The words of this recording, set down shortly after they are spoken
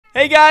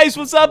Hey guys,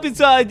 what's up?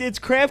 It's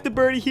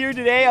CRAFTABIRDIE here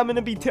today. I'm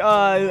gonna be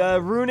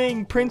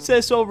ruining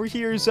Princess over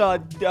here's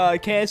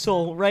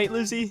castle, right,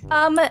 Lizzie?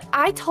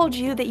 I told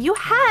you that you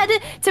had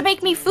to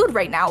make me food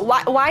right now.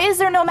 Why is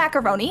there no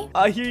macaroni?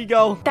 Here you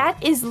go.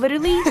 That is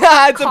literally It's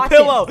cotton. a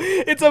pillow.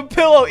 It's a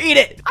pillow. Eat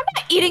it. I'm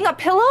not eating a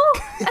pillow.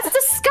 That's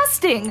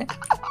disgusting.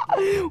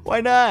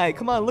 Why not?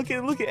 Come on, look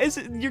at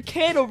your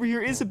cat over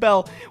here,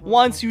 Isabel,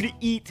 wants you to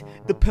eat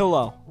the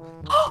pillow.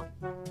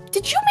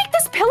 Did you make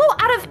this pillow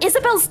out of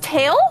Isabel's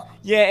tail?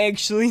 Yeah,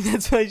 actually,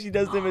 that's why she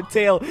doesn't have a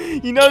tail.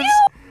 You notice?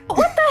 Ew,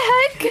 what the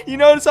heck? You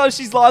notice how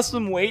she's lost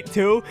some weight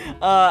too?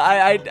 Due to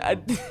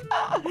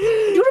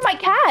my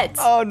cat.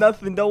 Oh,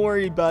 nothing. Don't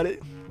worry about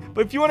it.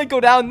 But if you want to go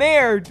down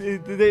there,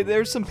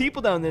 there's some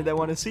people down there that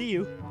want to see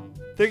you.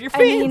 They're your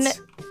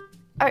fans.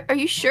 Are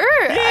you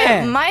sure?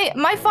 Yeah.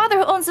 My father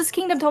who owns this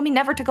kingdom told me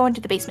never to go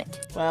into the basement.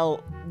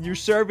 Well, your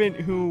servant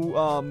who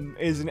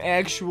is an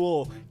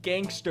actual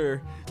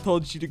gangster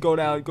told you to go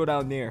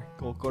down there.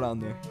 Go down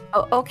there.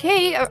 Oh,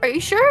 okay. Are you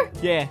sure?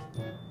 Yeah.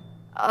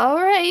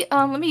 All right.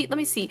 Let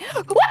me see.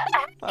 What the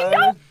heck?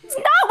 No, it's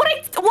not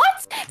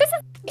what? This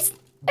is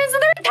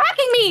they're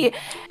attacking me.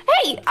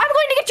 Hey, I'm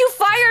going to get you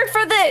fired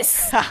for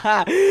this.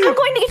 I'm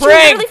going to get you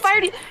literally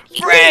fired.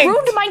 You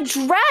ruined my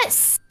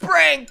dress.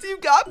 Pranked! You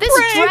got this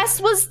pranked. Dress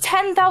was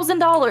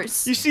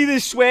 $10,000. You see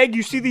this swag?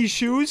 You see these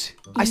shoes?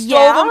 I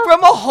stole them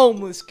from a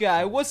homeless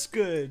guy. What's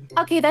good?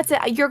 Okay, that's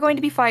it. You're going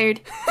to be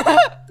fired.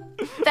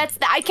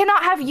 I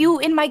cannot have you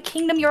in my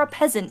kingdom. You're a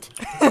peasant.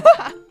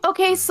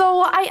 Okay,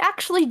 so I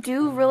actually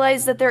do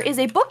realize that there is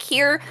a book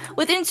here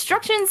with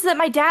instructions that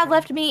my dad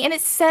left me, and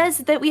it says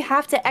that we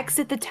have to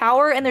exit the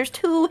tower, and there's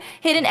 2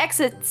 hidden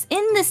exits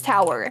in this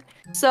tower.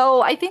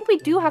 So I think we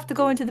do have to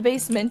go into the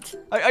basement.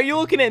 Are you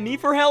looking at me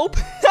for help?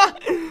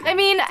 I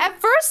mean, at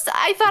first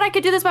I thought I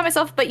could do this by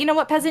myself, but you know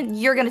what, peasant?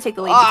 You're gonna take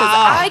the lead because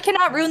I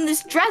cannot ruin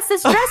this dress.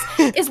 This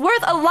dress is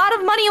worth a lot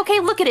of money. Okay,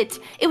 look at it.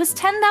 It was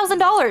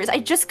 $10,000. I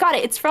just got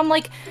it. It's from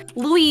like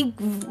Louis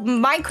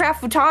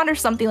Minecraft Vuitton or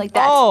something like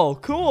that. Oh,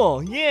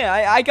 cool.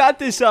 Yeah, I got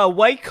this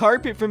white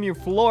carpet from your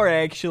floor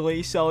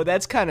actually, so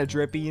that's kind of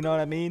drippy. You know what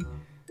I mean?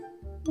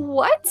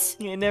 What?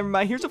 Yeah, never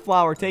mind. Here's a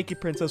flower. Take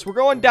it, princess. We're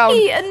going down.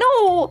 Hey,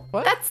 no.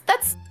 What?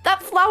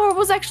 That flower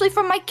was actually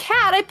from my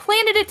cat. I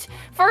planted it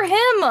for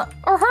him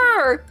or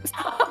her.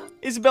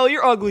 Isabel,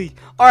 you're ugly.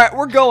 All right,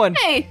 we're going.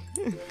 Hey.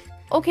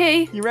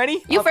 Okay. You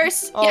ready? You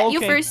first. Oh, yeah, okay. you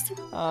first.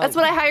 That's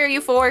what I hire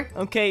you for.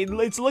 Okay,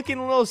 it's looking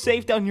a little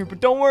safe down here, but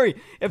don't worry.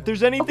 If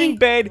there's anything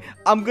bad,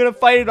 I'm gonna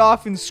fight it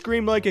off and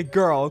scream like a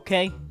girl,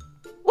 okay?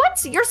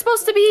 What? You're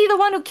supposed to be the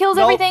one who kills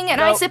everything,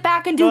 and I sit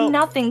back and do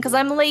nothing because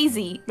I'm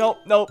lazy. Nope.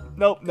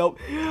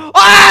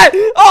 Ah!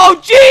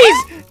 Oh, jeez!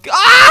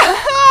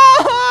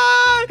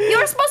 Ah!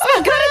 You're supposed to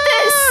be good at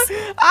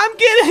this! I'm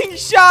getting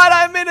shot!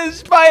 I'm in a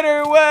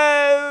spider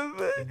web!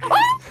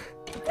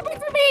 Wait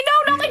for me!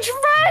 No, not my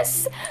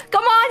dress!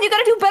 Come on, you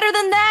gotta do better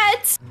than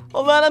that!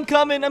 Hold on, I'm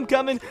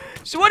coming.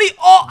 So what do you...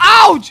 Oh,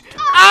 ouch!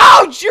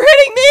 Ouch! You're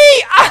hitting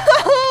me!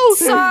 Ow!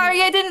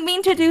 Sorry, I didn't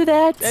mean to do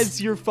that.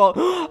 That's your fault.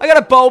 I got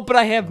a bow, but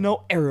I have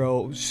no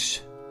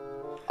arrows.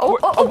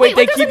 Oh, wait,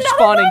 they keep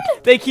spawning.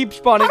 They keep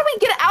spawning. How do we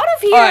get out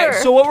of here? All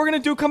right, so what we're gonna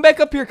do, come back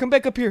up here.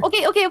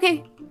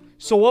 Okay.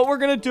 So what we're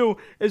gonna do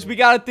is we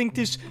gotta think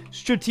this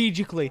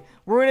strategically.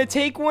 We're gonna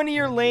take one of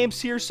your lamps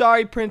here.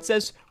 Sorry,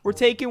 princess. We're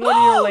taking one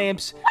of your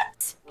lamps.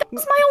 What? That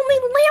was my only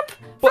lamp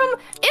from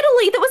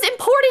Italy that was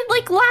imported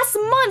like last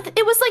month.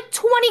 It was like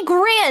 20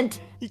 grand.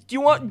 Do you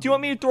want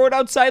me to throw it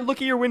outside?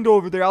 Look at your window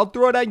over there. I'll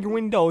throw it out your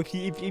window if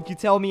you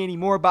tell me any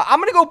more. But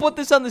I'm gonna go put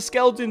this on the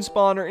skeleton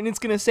spawner, and it's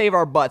gonna save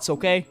our butts.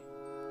 Okay?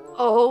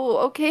 Oh,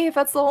 okay. If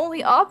that's the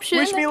only option.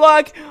 Wish me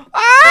luck.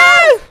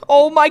 Ah!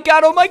 Oh my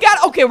god.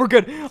 Okay, we're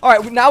good. All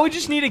right, now we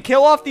just need to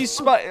kill off these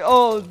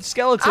skeletons.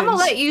 I'm gonna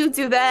let you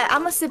do that. I'm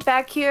gonna sit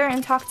back here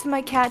and talk to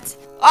my cat.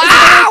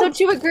 Don't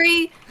you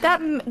agree?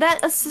 That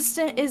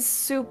assistant is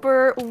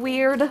super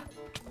weird.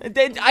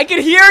 I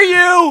can hear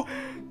you.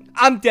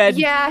 I'm dead.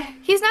 Yeah,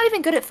 he's not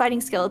even good at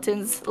fighting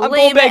skeletons. I'm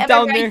going back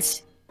down there.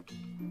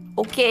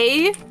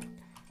 Okay.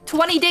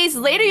 20 days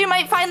later, you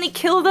might finally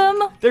kill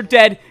them. They're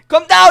dead.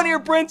 Come down here,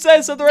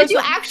 princess. Did you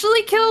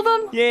actually kill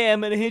them? Yeah,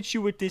 I'm gonna hit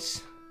you with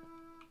this.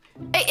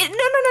 Hey,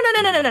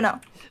 no.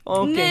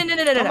 Okay.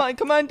 No.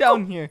 Come on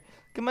down here.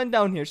 Come on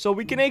down here, so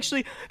we can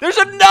actually. There's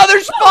another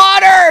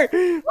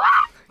spawner.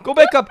 Go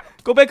back up.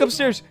 Go back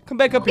upstairs. Come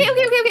back up here.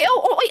 Okay.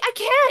 Oh, wait, I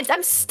can't.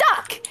 I'm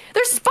stuck.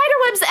 There's spider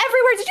webs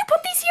everywhere. Did you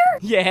put these here?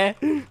 Yeah.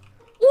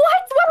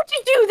 What? Why would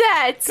you do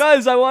that?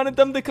 Cause I wanted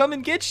them to come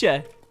and get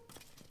you.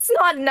 It's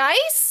not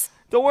nice.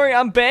 Don't worry,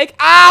 I'm back.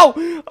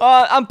 Ow!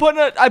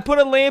 I put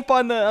a lamp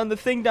on the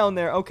thing down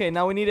there. Okay,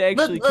 now we need to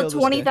actually kill this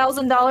guy. The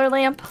 $20,000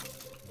 lamp.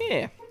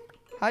 Yeah.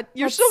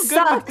 You're so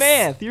good with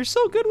math. You're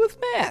so good with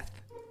math.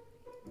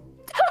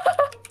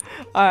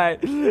 All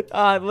right.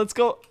 Let's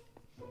go.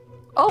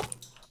 Oh,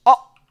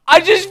 I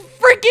just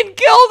freaking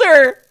killed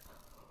her.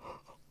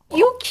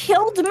 You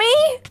killed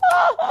me?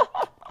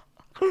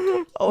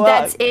 Oh,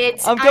 That's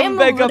it. I'm I coming am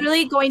back up.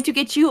 literally going to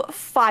get you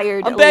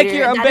fired. I'm back later.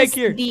 here, I'm That back is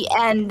here. The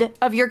end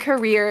of your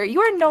career.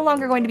 You are no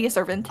longer going to be a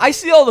servant. I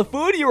see all the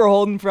food you were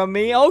holding from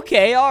me.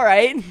 Okay, all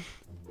right.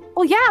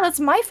 Well, yeah, that's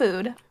my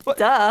food. What?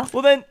 Duh.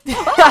 Well then,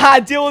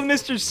 deal with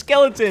Mr.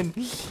 Skeleton.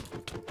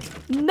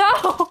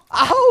 No.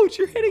 Ouch,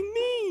 you're hitting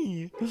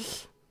me.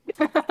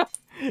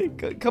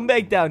 Come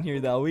back down here,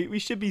 though. We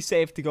should be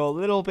safe to go a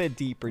little bit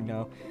deeper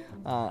now.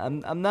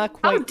 I'm not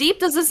quite... How deep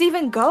does this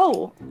even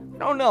go? I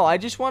don't know. I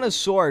just want a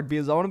sword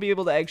because I want to be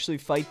able to actually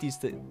fight these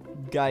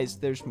guys.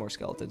 There's more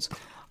skeletons.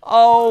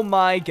 Oh,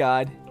 my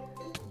God.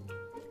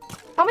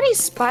 How many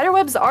spider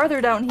webs are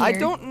there down here? I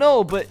don't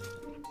know, but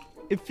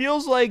it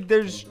feels like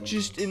there's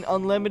just an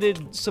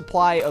unlimited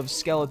supply of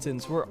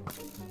skeletons.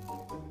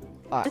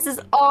 This is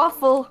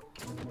awful.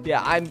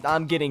 Yeah,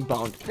 I'm getting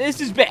boned.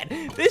 This is bad.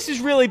 This is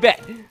really bad.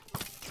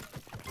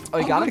 Oh,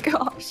 you got him? Oh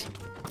my gosh.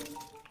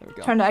 There we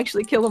go. Trying to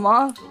actually kill them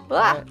off.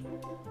 Ah.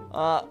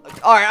 All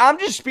right, I'm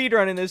just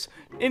speedrunning this.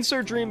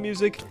 Insert dream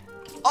music.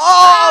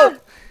 Oh!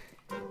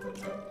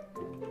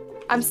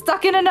 I'm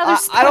stuck in another I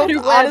spider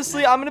don't, web.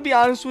 honestly, I'm gonna be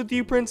honest with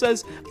you,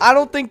 Princess. I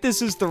don't think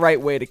this is the right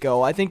way to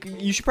go. I think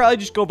you should probably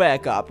just go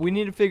back up. We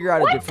need to figure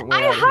out a different way.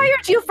 I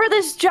hired you for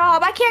this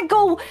job. I can't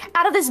go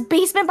out of this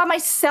basement by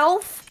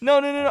myself.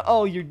 No.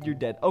 Oh, you're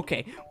dead.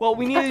 Okay. Well,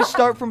 we need to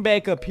start from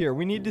back up here.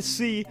 We need to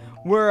see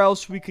where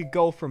else we could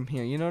go from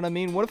here. You know what I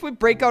mean? What if we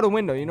break out a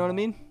window? You know what I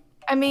mean?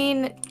 I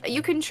mean,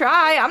 you can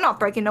try. I'm not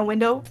breaking no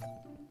window.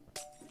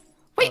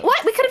 Wait,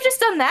 what? We could have just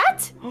done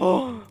that?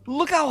 Oh,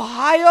 look how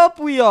high up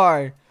we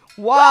are.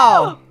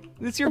 Wow.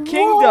 It's your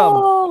kingdom.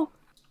 Whoa.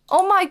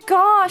 Oh my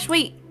gosh.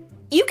 Wait,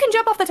 you can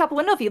jump off the top of the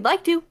window if you'd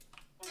like to.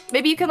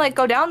 Maybe you can like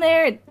go down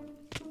there and...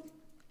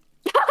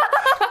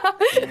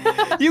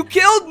 You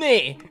killed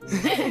me.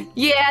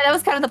 Yeah, that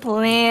was kind of the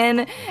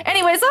plan.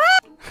 Anyways,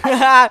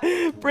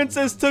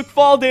 Princess took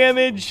fall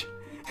damage.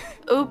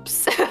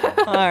 oops.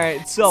 All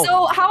right,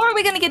 so how are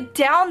we gonna get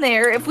down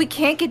there if we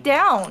can't get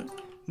down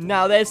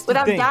now that's the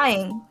without thing.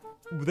 dying?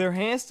 There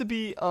has to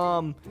be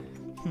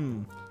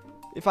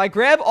if I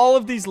grab all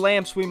of these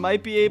lamps, we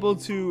might be able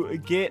to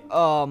get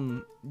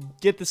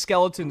the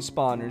skeleton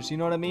spawners. You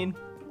know what I mean?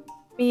 I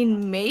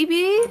mean,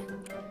 maybe.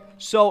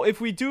 So if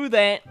we do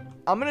that,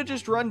 I'm gonna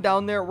just run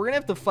down there. We're gonna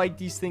have to fight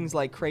these things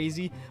like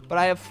crazy. But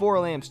I have 4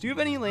 lamps. Do you have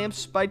any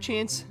lamps by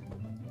chance?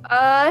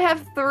 I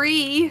have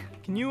 3.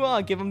 Can you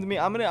give them to me?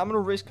 I'm gonna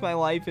risk my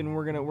life, and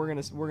we're gonna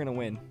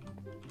win.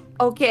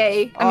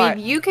 Okay. I mean, Alright.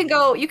 you can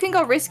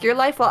go risk your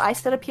life while I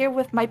sit up here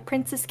with my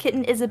princess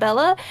kitten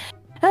Isabella.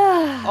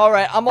 All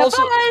right. I'm also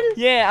fun.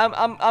 yeah.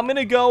 I'm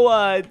gonna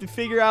go to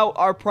figure out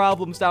our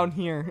problems down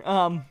here.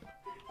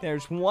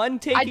 There's one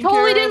taken I care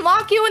totally of. didn't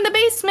lock you in the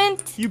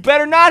basement. You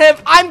better not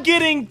have. I'm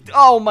getting.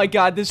 Oh my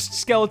God, this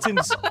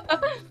skeleton's.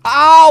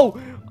 Ow!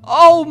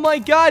 Oh my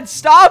God,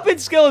 stop it,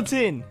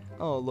 skeleton!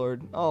 Oh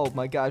Lord. Oh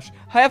my gosh.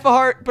 Half a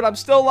heart, but I'm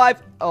still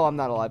alive. Oh, I'm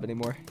not alive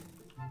anymore.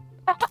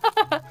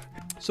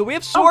 So we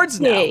have swords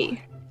now.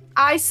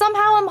 I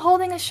somehow am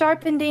holding a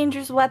sharp and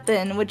dangerous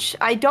weapon, which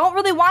I don't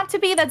really want to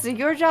be. That's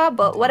your job,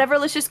 but whatever.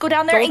 Let's just go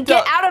down there and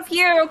get out of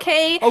here,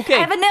 okay? Okay. I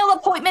have a nail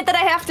appointment that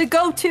I have to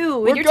go to,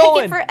 and We're you're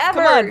going. taking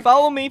forever. Come on,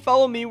 follow me,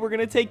 follow me. We're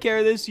gonna take care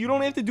of this. You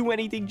don't have to do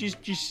anything.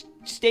 Just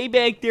stay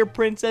back there,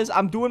 princess.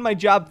 I'm doing my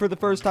job for the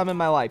first time in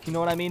my life. You know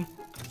what I mean?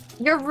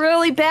 You're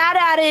really bad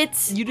at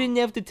it. You didn't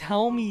have to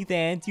tell me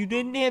that. You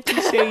didn't have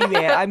to say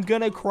that. I'm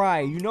gonna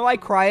cry. You know I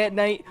cry at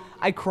night.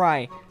 I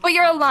cry. But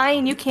you're a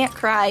lion. You can't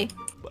cry.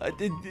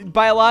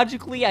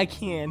 Biologically, I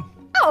can.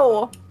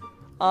 Oh.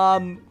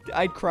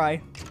 I'd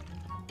cry.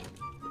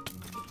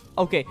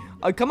 Okay,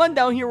 come on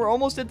down here. We're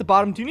almost at the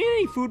bottom. Do you need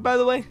any food, by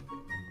the way?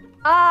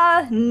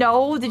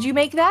 No. Did you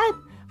make that?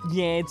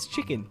 Yeah, it's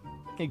chicken.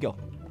 Here you go.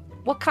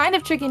 What kind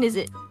of chicken is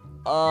it?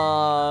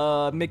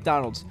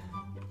 McDonald's.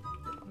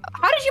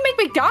 How did you make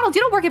McDonald's?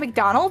 You don't work at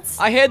McDonald's.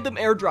 I had them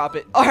airdrop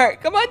it. All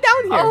right, come on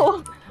down here.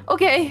 Oh,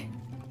 okay.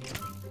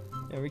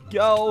 There we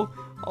go.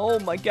 Oh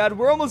my God,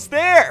 we're almost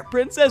there,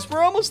 princess.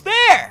 We're almost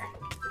there.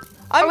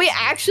 Are we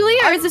actually,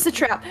 or is this a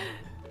trap?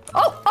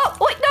 Oh,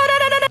 wait, no.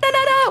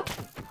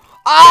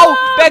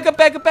 Ow! Back up,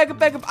 back up, back up,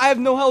 back up. I have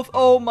no health.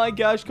 Oh my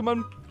gosh, come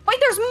on. Wait,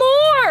 there's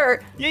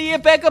more. Yeah,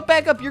 back up,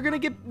 back up. You're gonna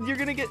get.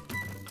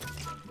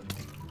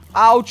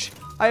 Ouch!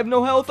 I have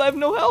no health. I have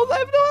no health.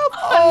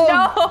 Oh,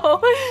 no.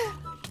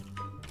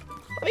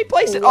 Let me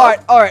place it. All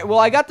right. Well,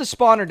 I got the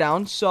spawner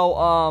down.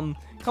 So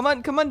come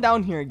on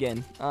down here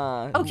again.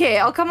 Okay,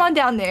 I'll come on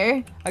down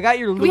there. I got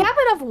your loot. Do we have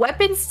enough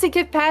weapons to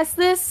get past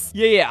this?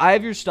 Yeah. I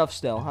have your stuff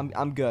still.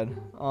 I'm good.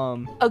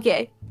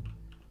 Okay.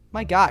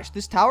 My gosh,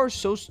 this tower is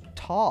so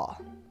tall.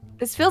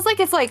 This feels like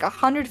it's like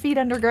 100 feet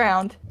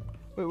underground.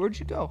 Wait, where'd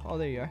you go? Oh,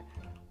 there you are.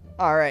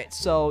 All right.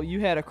 So you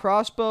had a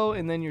crossbow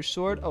and then your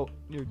sword. Oh,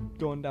 you're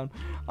going down.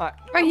 All right.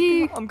 Right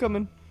here. I'm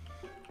coming.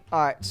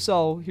 All right.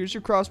 So here's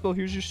your crossbow.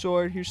 Here's your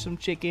sword. Here's some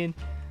chicken.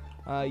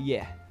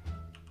 Yeah.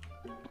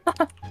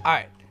 All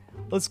right.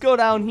 Let's go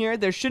down here.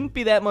 There shouldn't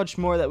be that much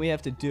more that we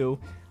have to do.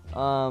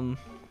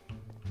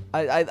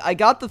 I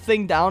got the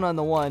thing down on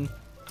the one.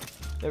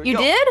 There we You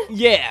go. did?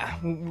 Yeah. How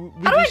do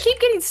I keep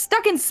getting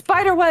stuck in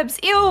spider webs?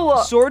 Ew.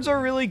 Swords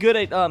are really good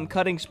at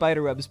cutting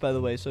spider webs, by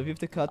the way. So if you have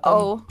to cut them.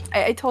 Oh,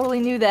 I totally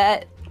knew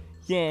that.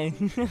 Yeah.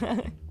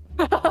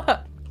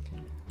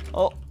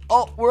 Oh,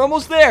 we're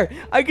almost there.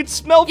 I can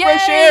smell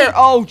fresh Yay! air.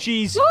 Oh,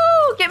 jeez.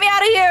 Woo! Get me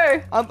out of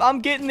here!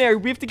 I'm getting there.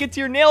 We have to get to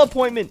your nail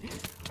appointment.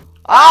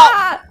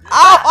 Ah!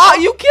 Ow,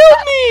 you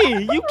killed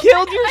me. You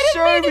killed your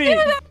I didn't mean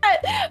to servant. do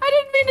that! I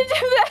didn't mean to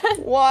do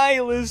that! Why,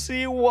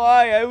 Lyssy?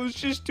 Why? I was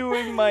just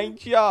doing my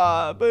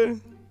job. Well,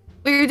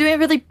 you're doing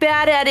really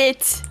bad at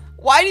it.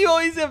 Why do you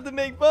always have to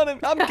make fun of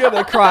me? I'm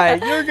gonna cry.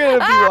 You're gonna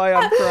be why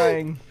I'm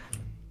crying.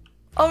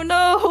 Oh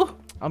no!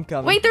 I'm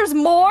coming. Wait, there's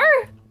more?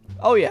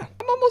 Oh yeah,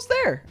 I'm almost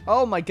there.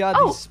 Oh my god,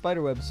 Oh. these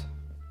spider webs.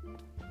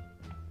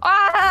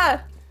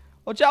 Ah!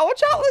 Watch out,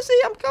 Lyssy.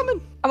 I'm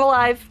coming. I'm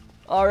alive.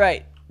 All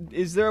right.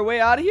 Is there a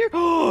way out of here?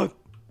 No,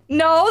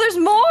 there's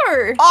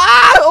more!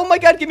 Oh my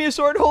god, give me a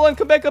sword. Hold on,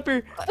 come back up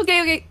here.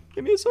 Okay.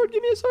 Give me a sword,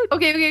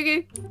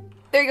 Okay.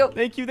 There you go.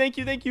 Thank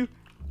you.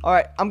 All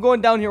right, I'm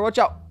going down here. Watch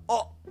out.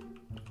 Oh.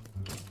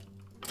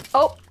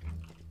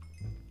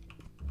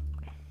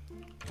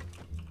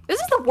 This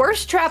is the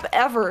worst trap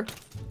ever.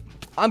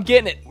 I'm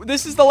getting it.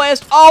 This is the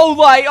last. Oh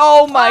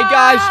my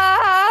gosh.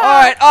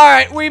 All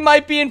right. We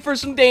might be in for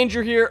some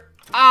danger here.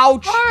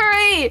 Ouch.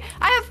 Hurry!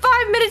 I have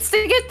 5 minutes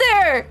to get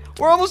there.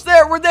 We're almost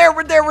there. We're there.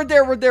 We're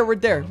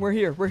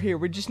here.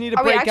 We just need to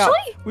Are we break out.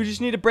 actually? We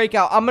just need to break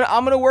out. I'm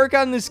gonna work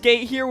on this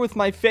gate here with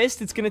my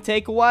fist. It's gonna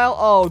take a while.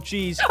 Oh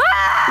jeez.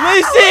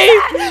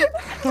 Lyssy!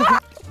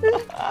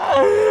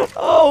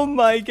 Oh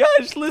my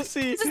gosh,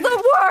 Lyssy. This is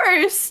the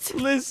worst.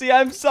 Lyssy,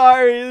 I'm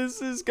sorry. This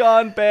has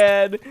gone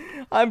bad.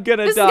 I'm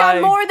gonna This die. has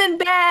gone more than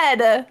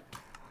bad.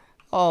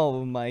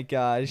 Oh my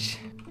gosh.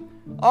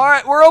 All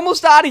right, we're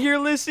almost out of here,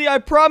 Lyssy. I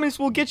promise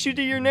we'll get you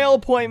to your nail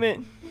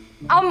appointment.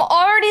 I'm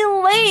already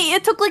late.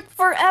 It took like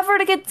forever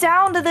to get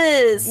down to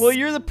this. Well,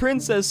 you're the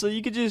princess, so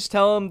you could just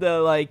tell him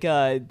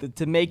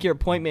to make your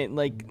appointment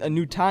like a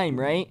new time,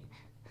 right?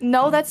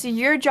 No, that's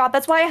your job.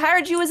 That's why I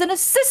hired you as an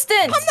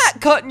assistant. I'm not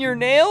cutting your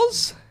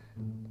nails.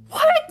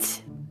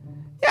 What?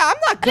 Yeah, I'm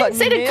not cutting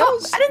your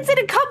nails. I didn't say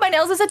to cut my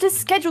nails. I said to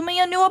schedule me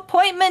a new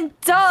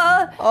appointment.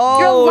 Duh. Oh,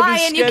 You're to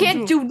lying. You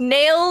can't schedule- do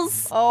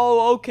nails.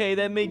 Oh, okay,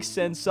 that makes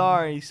sense.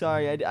 Sorry.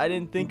 I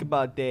didn't think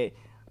about that.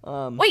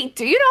 Wait,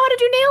 do you know how to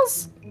do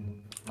nails?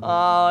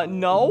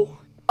 No.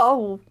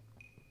 Oh.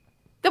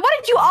 Then what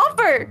did you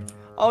offer?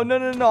 Oh,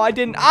 no, I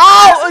didn't.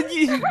 Ow!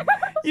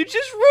 You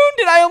just ruined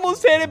it. I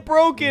almost had it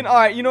broken. All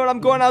right, you know what? I'm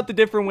going out the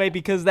different way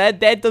because that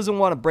doesn't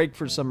want to break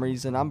for some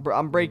reason. I'm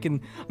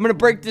gonna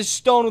break this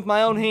stone with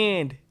my own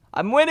hand.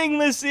 I'm winning,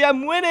 Lyssy.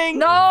 I'm winning.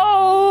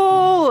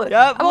 No.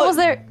 Yep, I'm almost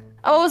there.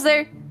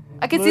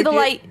 I can see the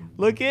light.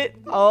 Look it.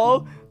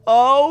 Oh.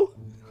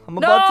 I'm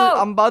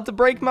about to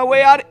break my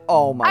way out.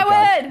 Oh my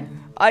god.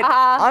 I win.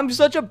 I'm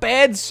such a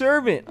bad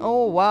servant.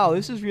 Oh wow,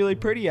 this is really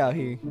pretty out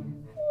here.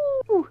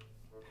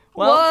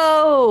 Well,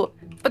 whoa.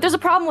 But there's a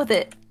problem with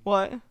it.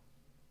 what?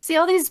 See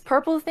all these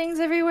purple things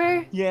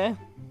everywhere? Yeah.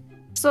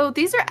 So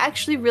these are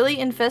actually really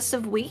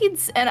infested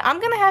weeds, and I'm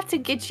gonna have to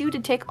get you to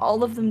take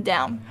all of them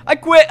down. I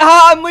quit.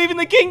 I'm leaving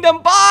the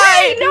kingdom. Bye.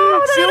 Hey,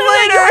 no, See you you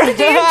later. have to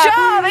do your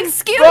job.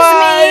 Excuse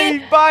Bye.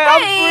 me. Bye.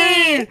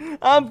 Hey.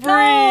 I'm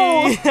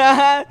free.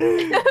 Bye,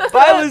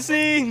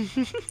 Lyssy.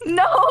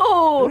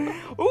 No.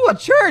 Ooh, a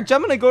church.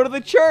 I'm gonna go to the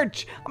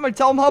church. I'm gonna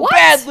tell them how What?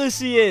 bad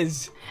Lyssy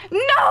is.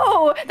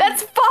 No,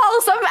 that's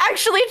false. I'm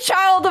actually a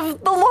child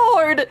of the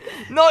Lord.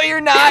 No,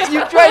 you're not.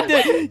 You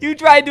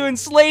tried to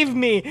enslave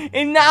me,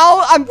 and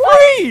now I'm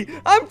free.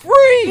 I'm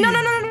free. No.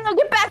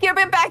 Get back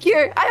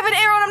here. I have an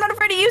arrow and I'm not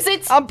afraid to use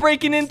it. I'm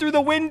breaking in through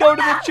the window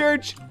to the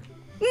church.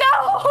 No.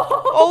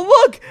 Oh,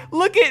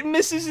 look at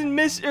Mrs. and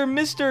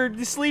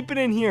Mr. sleeping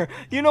in here.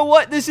 You know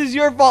what? This is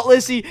your fault,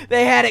 Lyssy.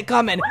 They had it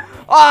coming. Wait,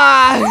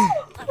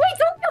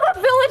 don't kill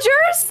the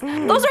villagers.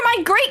 Those are my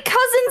great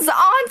cousin's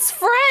aunt's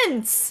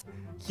friends.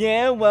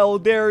 Yeah, well,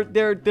 they're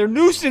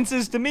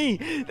nuisances to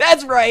me.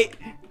 That's right.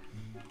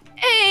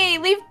 Hey,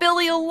 leave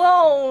Billy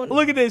alone.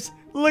 Look at this.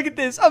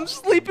 I'm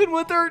sleeping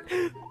with her.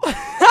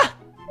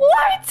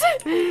 What?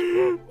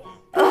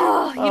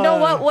 Oh, you know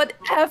what?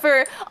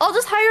 Whatever. I'll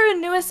just hire a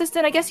new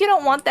assistant. I guess you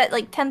don't want that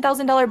like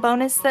 $10,000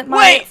 bonus that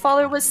my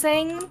father was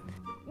saying.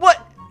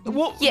 What?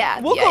 We'll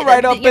go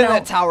right up in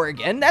that tower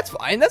again. That's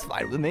fine. That's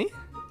fine with me.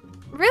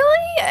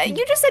 Really?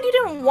 You just said you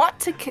didn't want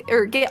to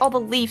get all the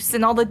leaves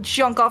and all the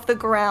junk off the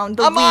ground.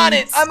 I'm on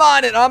it.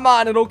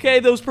 Okay,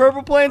 those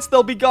purple plants,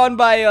 they'll be gone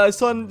by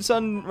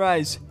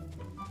sunrise.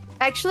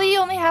 Actually, you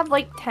only have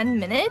like 10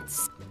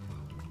 minutes.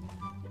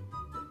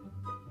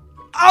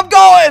 I'm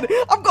going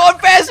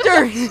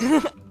faster.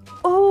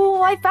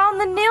 Oh, I found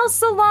the nail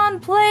salon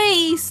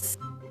place.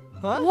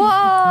 Huh?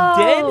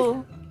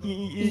 Whoa.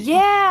 You dead?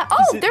 Yeah.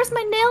 Oh, there's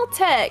my nail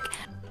tech.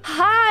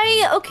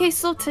 Hi. Okay,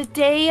 so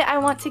today I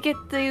want to get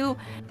the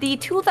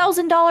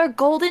 $2,000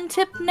 golden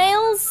tip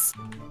nails.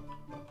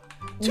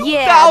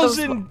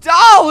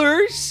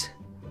 $2,000?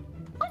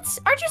 What?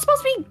 Aren't you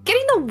supposed to be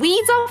getting the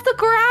weeds off the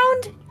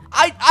ground?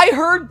 I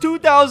heard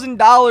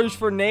 $2,000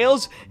 for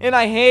nails, and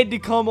I had to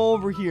come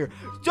over here.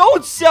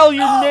 Don't sell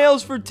your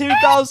nails for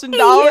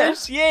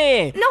 $2,000.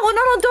 Yeah. No,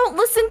 don't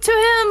listen to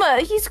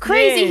him. He's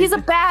crazy. Yeah. He's a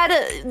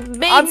bad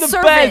maid I'm the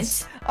servant.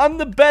 best. I'm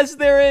the best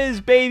there is,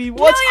 baby.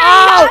 What's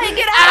No, you're not.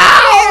 Get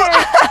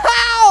out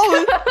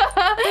Ow!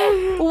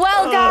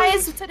 Well,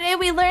 guys, today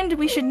we learned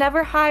we should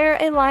never hire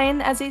a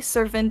lion as a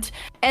servant,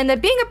 and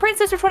that being a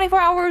princess for 24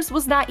 hours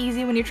was not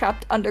easy when you're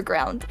trapped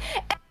underground.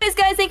 Anyways,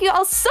 guys, thank you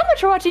all so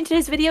much for watching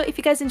today's video. If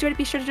you guys enjoyed it,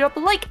 be sure to drop a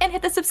like and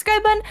hit the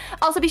subscribe button.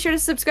 Also, be sure to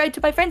subscribe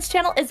to my friend's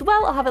channel as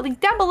well. I'll have it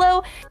linked down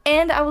below,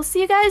 and I will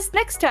see you guys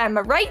next time,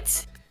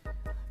 alright?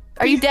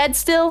 Are you dead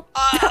still?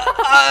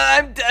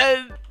 I'm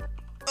dead.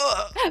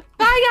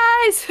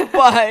 Bye, guys!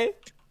 Bye.